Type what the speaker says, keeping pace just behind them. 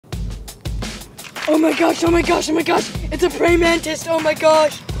Oh my gosh, oh my gosh, oh my gosh. It's a praying mantis. Oh my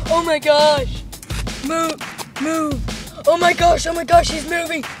gosh. Oh my gosh. Move, move. Oh my gosh, he's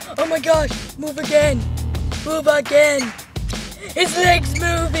moving. Oh my gosh, move again. Move again. His leg's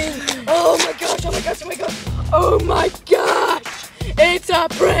moving. Oh my gosh, oh my gosh, oh my gosh. Oh my gosh. It's a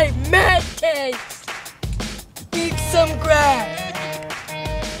praying mantis. Eat some grass.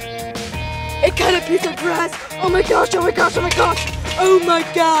 It cut a piece of grass. Oh my gosh, oh my gosh, oh my gosh. Oh my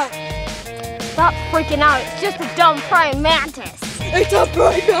gosh. Stop freaking out. It's just a dumb praying mantis. It's a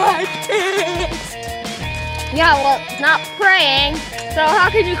praying mantis. Yeah, well, it's not praying. So how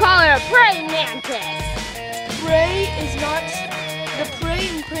can you call it a praying mantis? Pray is not, the pray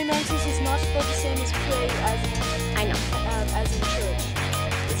in praying mantis is not spelled the same as pray as in church.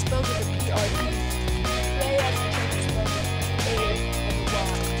 It's spelled with a P-R-E. Pray as in church is spelled with A and Y.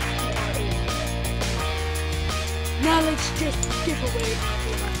 Now let's just give away.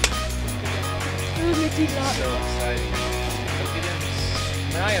 So exciting. Look at him.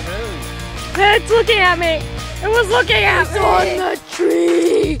 Maya, move. It's looking at me. It was looking at me. It's on the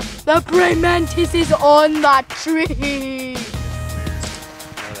tree. The praying mantis is on the tree. You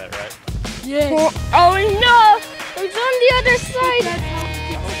know that, right? Yes. Oh no! It's on the other side. That's how we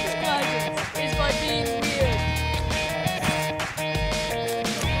can describe it. Is by being weird.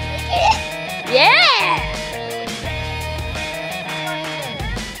 Yeah!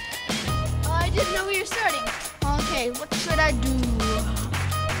 I didn't know we were starting. Okay, what should I do?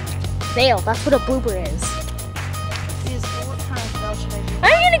 Fail. That's what a blooper is. What kind of spell should I do?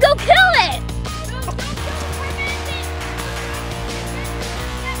 I'm gonna go kill it!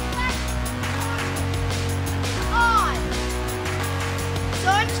 On! So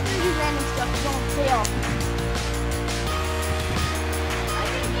I'm just gonna do random stuff. Don't fail. I'm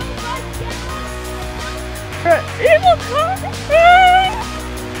gonna go Evil car!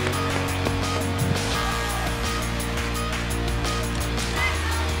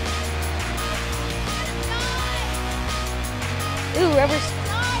 Ooh, rubber.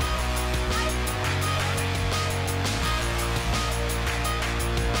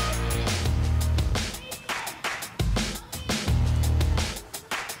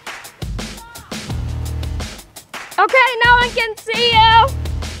 Okay, now I can see you.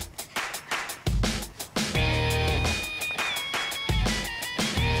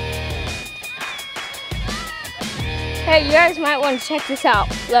 Hey, you guys might want to check this out.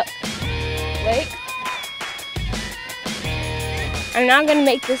 Look. Wait. I'm now going to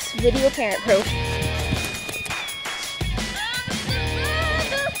make this video parent proof.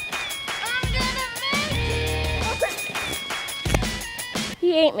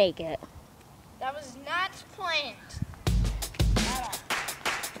 He ain't make it. That was not planned.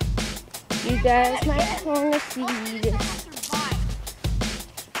 You guys might want to see this.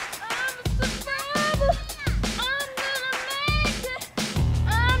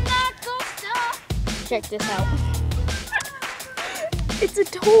 Check this out. It's a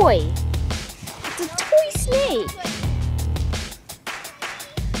toy. It's a toy snake.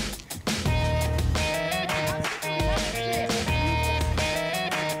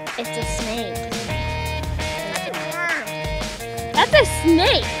 It's a snake. That's a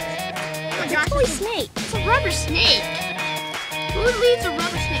snake. Oh It's a toy snake. It's a rubber snake. Who leaves a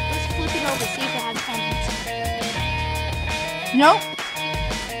rubber snake? Let's flip it over, see if it has pendants. Nope.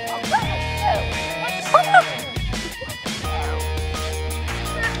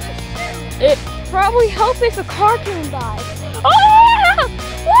 It probably help if a car came by. Oh!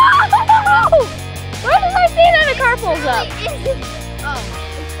 Whoa! Where did I see that a car pulls up? Oh,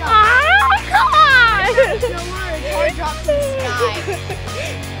 it's gone. Ah, come on! Don't worry, car dropped in the sky.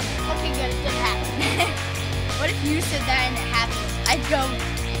 Okay, good, it didn't happen. What if you said that and it happened? I'd go,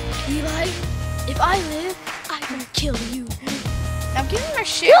 Eli, if I live, I will kill you. Now give me my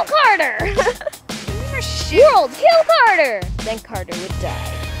shoe. Kill Carter! Give me my shoe. World, kill Carter! Then Carter would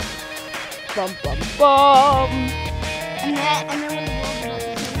die. Bum bum bum. And then when the world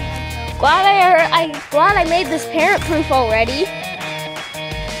melts, Glad I made this parent proof already.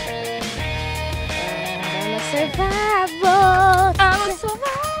 I'm a survivor. I'm a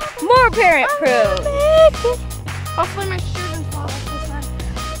survivor. More parent proof. Hopefully my shoe doesn't fall off this time.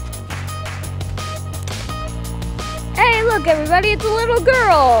 Hey, look everybody, it's a little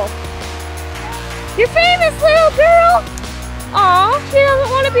girl. You're famous, little girl. Aw, she doesn't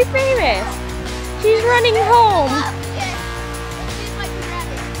want to be famous. She's running home. Yes. Let's see if I can grab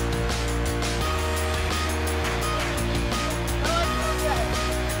it.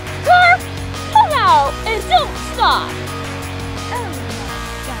 Car, pull out and don't stop. Oh my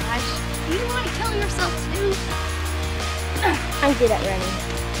gosh. You don't want to kill yourself too? I'm good at running.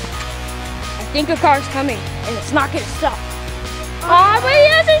 I think a car's coming and it's not gonna stop. Oh, but he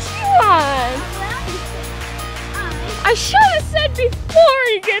has his shoe on. I should have said before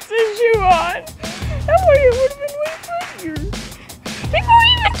he gets his shoe on. That way it would have been way funnier. Before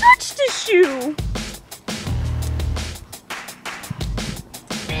he even touched his shoe.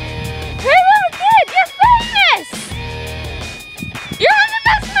 Hey little kid, you're famous! You're on the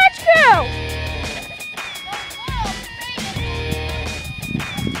Best Match Crew!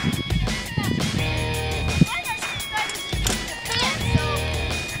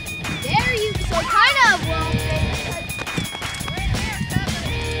 So kind of, well,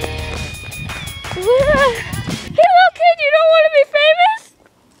 Hey little kid, you don't want to be famous?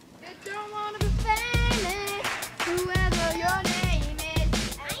 you don't want to be famous, whoever your name is.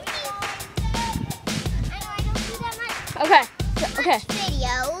 I don't do that much. Okay, okay.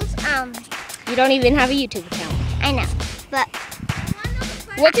 Videos, You don't even have a YouTube account. I know, but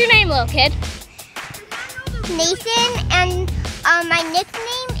What's your name, little kid? Nathan, and my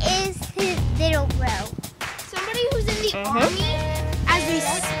nickname is Little Bro. Somebody who's in the army,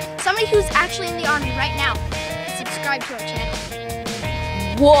 somebody who's actually in the army right now, subscribe to our channel.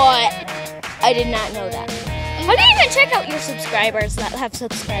 What? I did not know that. How do you even check out your subscribers that have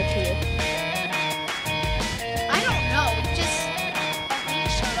subscribed to you? I don't know. Just a link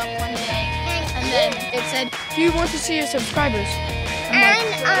showed up one day, and then it said, Do you want to see your subscribers?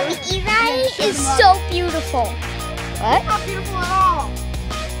 and Eli is so beautiful. What? Not beautiful at all.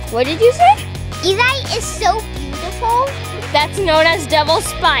 What did you say? Eli is so beautiful. That's known as Devil's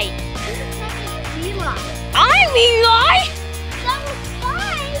Spite. Eli. I'm Eli! Double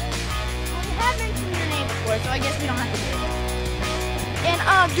spine. Well, we have mentioned your name before, so I guess we don't have to do it. And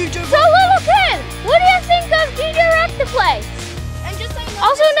DJ. So little kid, what do you think of DJ Rectiplace? And just so you know,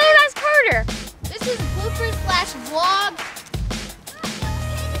 Also known as Carter. this is blooper/vlog.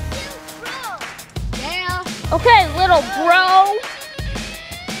 Yeah. Okay, little bro.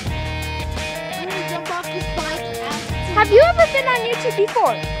 I'm gonna jump off this bike. Have you ever been on YouTube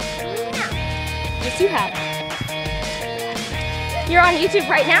before? No. Yes, you have. You're on YouTube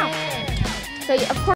right now. So of course.